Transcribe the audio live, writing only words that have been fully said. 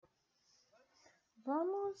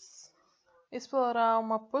Vamos explorar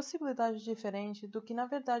uma possibilidade diferente do que na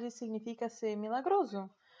verdade significa ser milagroso.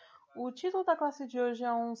 O título da classe de hoje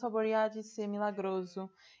é um saborear de ser milagroso.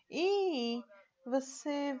 E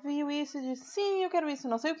você viu isso e disse, sim, eu quero isso.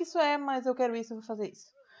 Não sei o que isso é, mas eu quero isso, eu vou fazer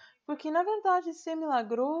isso. Porque, na verdade, ser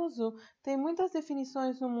milagroso tem muitas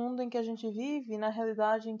definições no mundo em que a gente vive, na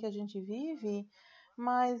realidade em que a gente vive,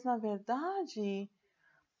 mas, na verdade,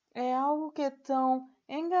 é algo que é tão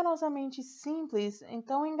enganosamente simples,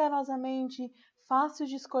 tão enganosamente fácil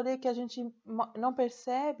de escolher que a gente não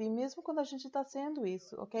percebe, mesmo quando a gente está sendo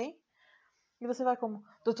isso, ok? E você vai como,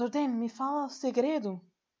 Dr. Dan, me fala o segredo.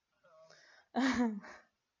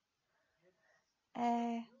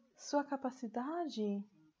 É sua capacidade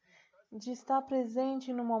de estar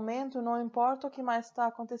presente no momento, não importa o que mais está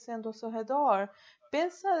acontecendo ao seu redor.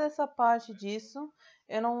 Pensa nessa parte disso.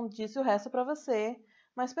 Eu não disse o resto para você,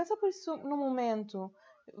 mas pensa por isso no momento.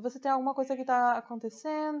 Você tem alguma coisa que está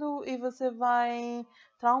acontecendo e você vai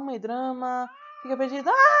trauma e drama, fica perdido.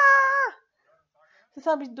 Ah! Você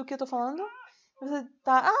sabe do que eu tô falando? Você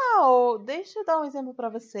tá. Deixa eu dar um exemplo para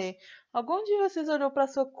você. Algum de vocês olhou para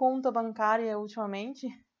sua conta bancária ultimamente?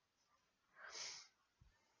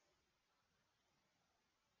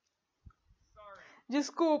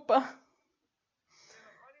 Desculpa.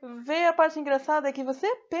 Vê a parte engraçada é que você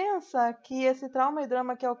pensa que esse trauma e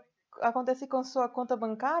drama que acontece com sua conta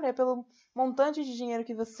bancária é pelo montante de dinheiro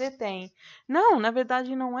que você tem. Não, na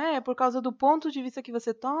verdade não é, é por causa do ponto de vista que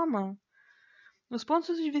você toma. Os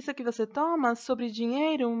pontos de vista que você toma sobre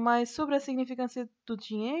dinheiro, mas sobre a significância do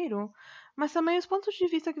dinheiro, mas também os pontos de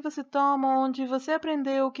vista que você toma onde você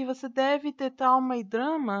aprendeu que você deve ter trauma e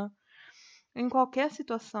drama em qualquer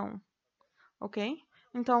situação, ok?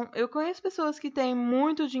 Então, eu conheço pessoas que têm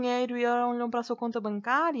muito dinheiro e olham para sua conta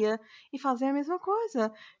bancária e fazem a mesma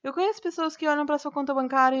coisa. Eu conheço pessoas que olham para sua conta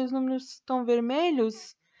bancária e os números estão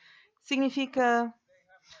vermelhos, significa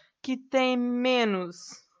que tem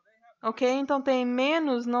menos, ok? Então tem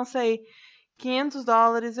menos, não sei,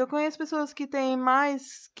 $500. Eu conheço pessoas que têm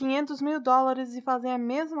mais $500.000 e fazem a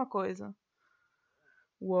mesma coisa.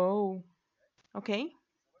 Uou, ok?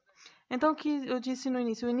 Então, o que eu disse no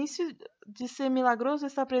início? O início de ser milagroso é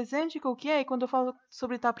estar presente com o que é? E quando eu falo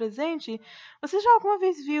sobre estar presente, você já alguma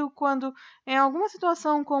vez viu quando, em alguma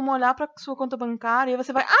situação, como olhar para sua conta bancária, e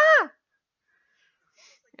você vai. Ah!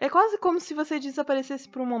 É quase como se você desaparecesse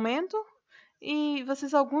por um momento. E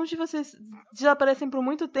alguns de vocês desaparecem por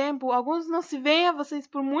muito tempo. Alguns não se veem a vocês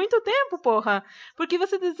por muito tempo, porra. Porque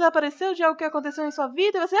você desapareceu de algo que aconteceu em sua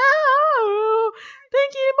vida e você. Tem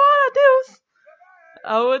que ir embora, Deus!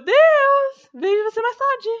 Oh, Deus! Vejo você mais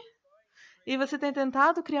tarde. E você tem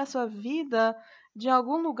tentado criar sua vida de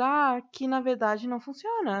algum lugar que na verdade não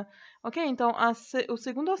funciona. Ok? Então, o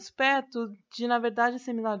segundo aspecto de na verdade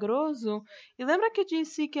ser milagroso. E lembra que eu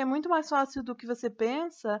disse que é muito mais fácil do que você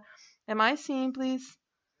pensa? É mais simples.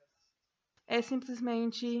 É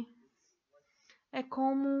simplesmente. É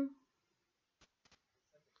como.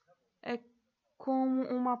 É como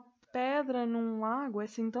uma pedra num lago. É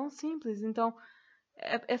assim tão simples. Então,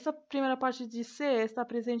 essa primeira parte de ser, estar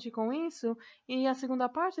presente com isso, e a segunda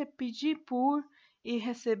parte é pedir por e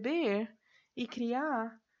receber e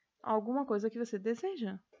criar alguma coisa que você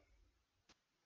deseja.